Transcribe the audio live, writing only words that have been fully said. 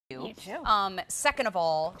too. Second of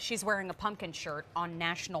all, she's wearing a pumpkin shirt on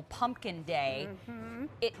National Pumpkin Day.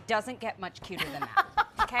 It doesn't get much cuter than that,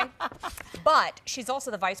 okay? But she's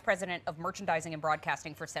also the Vice President of Merchandising and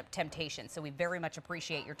Broadcasting for Temp-tations, so we very much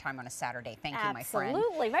appreciate your time on a Saturday. Thank you, my friend.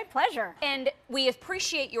 Absolutely, my pleasure. And we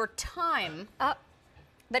appreciate your time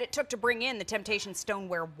that it took to bring in the Temp-tations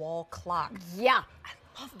Stoneware wall clock. Yeah.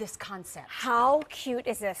 I love this concept. How cute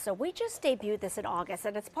is this? So we just debuted this in August,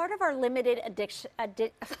 and it's part of our limited edition. I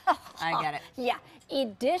get it. Yeah,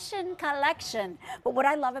 edition collection. But what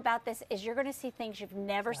I love about this is you're going to see things you've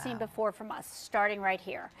never seen before from us, starting right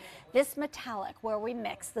here. This metallic, where we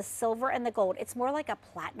mix the silver and the gold. It's more like a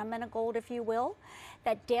platinum and a gold, if you will,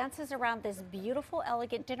 that dances around this beautiful,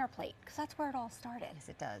 elegant dinner plate, because that's where it all started. Yes,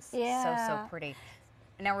 it does. Yeah. So pretty.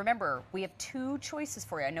 Now remember, we have two choices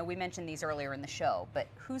for you. I know we mentioned these earlier in the show, but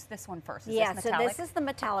who's this one first? Is Yeah, this so metallic? this is the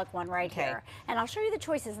metallic one right here. And I'll show you the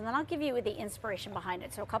choices, and then I'll give you the inspiration behind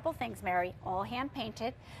it. So a couple things, Mary, all hand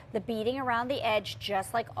painted. The beading around the edge,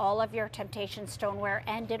 just like all of your Temptation stoneware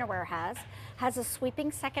and dinnerware has a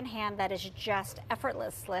sweeping second hand that is just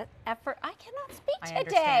effortless. I cannot speak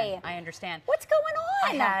today. I understand. What's going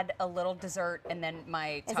on? I had a little dessert, and then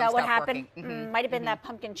my tongue Is that what stopped happened? working. Might have been that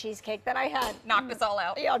pumpkin cheesecake that I had. Knocked us all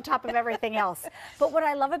out. Yeah, on top of everything else. But what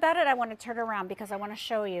I love about it, I want to turn around because I want to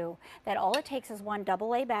show you that all it takes is one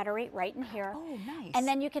AA battery right in here. Oh, nice. And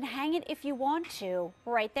then you can hang it if you want to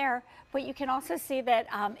right there. But you can also see that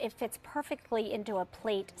it fits perfectly into a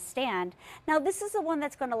plate stand. Now, this is the one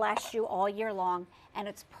that's going to last you all year long, and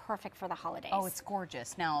it's perfect for the holidays. Oh, it's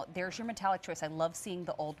gorgeous. Now, there's your metallic choice. I love seeing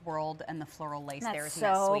the old world and the floral lace there. That's Isn't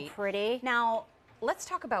that so sweet? pretty. Now, let's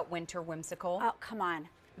talk about Winter Whimsical. Oh, come on.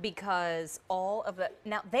 Because all of the,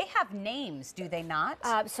 now they have names, do they not?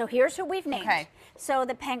 So here's who we've named. Okay. So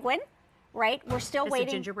the penguin, right? We're still Is it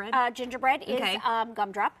waiting. gingerbread? Gingerbread is Okay.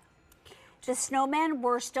 gumdrop. The snowman,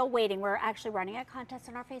 we're still waiting. We're actually running a contest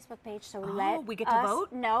on our Facebook page. So we get to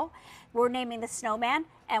vote? No, we're naming the snowman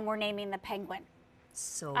and we're naming the penguin.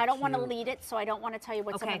 So I don't want to cute. lead it, so I don't want to tell you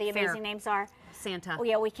what some Okay, of the fair. amazing names are. Santa. Oh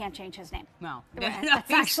yeah, we can't change his name. No. That's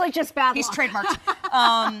actually just bad He's luck.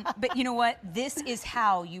 trademarked. But you know what? This is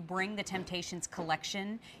how you bring the Temp-tations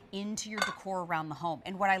collection into your decor around the home.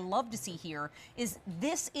 And what I love to see here is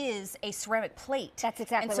this is a ceramic plate. That's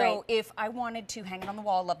exactly And so right. if I wanted to hang it on the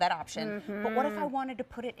wall, I love that option. But what if I wanted to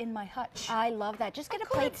put it in my hutch? I love that. Just get a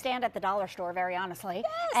plate stand at the dollar store, very honestly,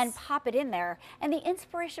 and pop it in there. And the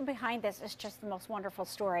inspiration behind this is just the most wonderful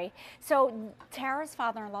story. So Tara's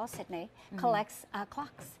father-in-law, Sydney, collects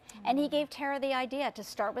clocks. And he gave Tara the idea to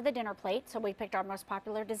start with a dinner plate, so we picked our most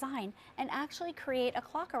popular design, and actually create a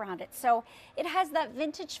clock around it. So it has that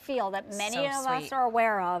vintage feel that many of us are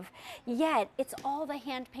aware of, yet it's all the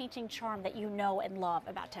hand-painting charm that you know and love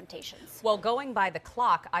about Temp-tations. Well, going by the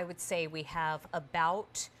clock, I would say we have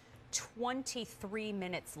about 23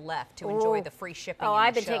 minutes left to enjoy the free shipping. Oh, in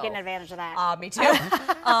I've the been show. taking advantage of that. Me too.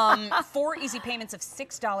 4 easy payments of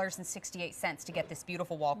 $6.68 to get this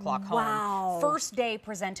beautiful wall clock home. Wow. First day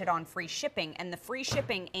presented on free shipping, and the free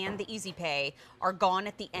shipping and the easy pay are gone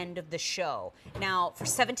at the end of the show. Now, for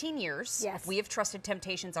 17 years, we have trusted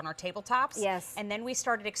Temp-tations on our tabletops. Yes. And then we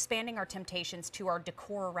started expanding our Temp-tations to our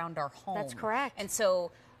decor around our home. That's correct. And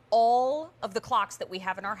so all of the clocks that we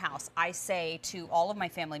have in our house, I say to all of my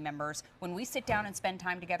family members, when we sit down and spend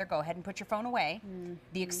time together, go ahead and put your phone away.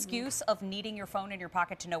 The excuse of needing your phone in your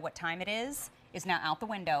pocket to know what time it is now out the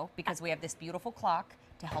window, because we have this beautiful clock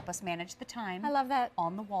to help us manage the time. I love that.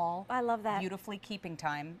 On the wall. I love that. Beautifully keeping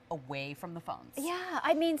time away from the phones. Yeah,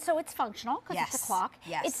 I mean, so it's functional because it's a clock.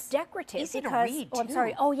 Yes. It's decorative. Easy because, to read, I'm too.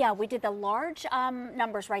 sorry. Oh, yeah, we did the large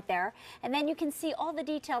numbers right there. And then you can see all the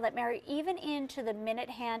detail that Mary, even into the minute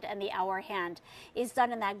hand and the hour hand, is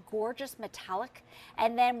done in that gorgeous metallic.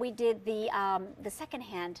 And then we did the second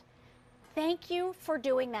hand. Thank you for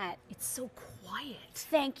doing that. It's so quiet.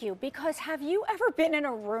 Thank you, because have you ever been in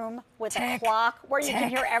a room with a clock where you can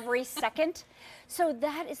hear every second? So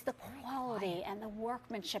that is the quality and the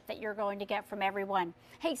workmanship that you're going to get from everyone.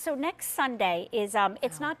 Hey, so next Sunday is,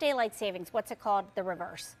 it's not daylight savings. What's it called? The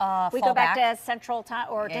reverse. We go back to Central Time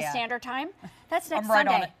or to Standard Time. That's next I'm right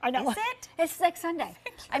Sunday. on it. I know. Is it? It's next Sunday.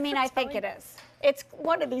 I mean, I think it is. It's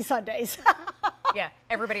one of these Sundays. Yeah,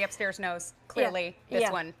 everybody upstairs knows clearly this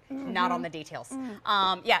one, not on the details.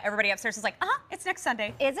 Yeah, everybody upstairs is like, it's next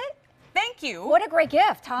Sunday. Is it? Thank you. What a great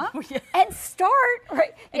gift, huh? And start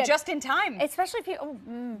right and just in time. Especially if you,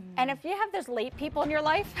 and if you have those late people in your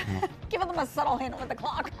life, give them a subtle hint with the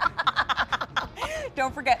clock.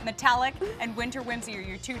 Don't forget, metallic and winter whimsy are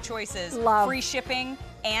your two choices. Love. Free shipping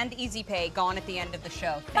and easy pay gone at the end of the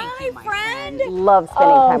show. Thank you, my friend. Love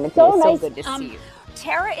spending time with you. So good to see you.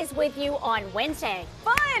 Tara is with you on Wednesday.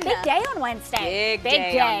 Fun! Big day on Wednesday. Big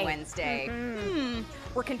day on Wednesday.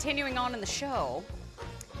 We're continuing on in the show,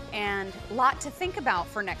 and a lot to think about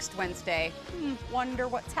for next Wednesday. Wonder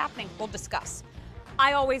what's happening. We'll discuss.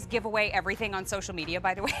 I always give away everything on social media,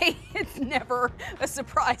 by the way. It's never a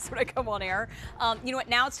surprise when I come on air. You know what?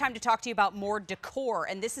 Now it's time to talk to you about more decor,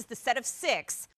 and this is the set of 6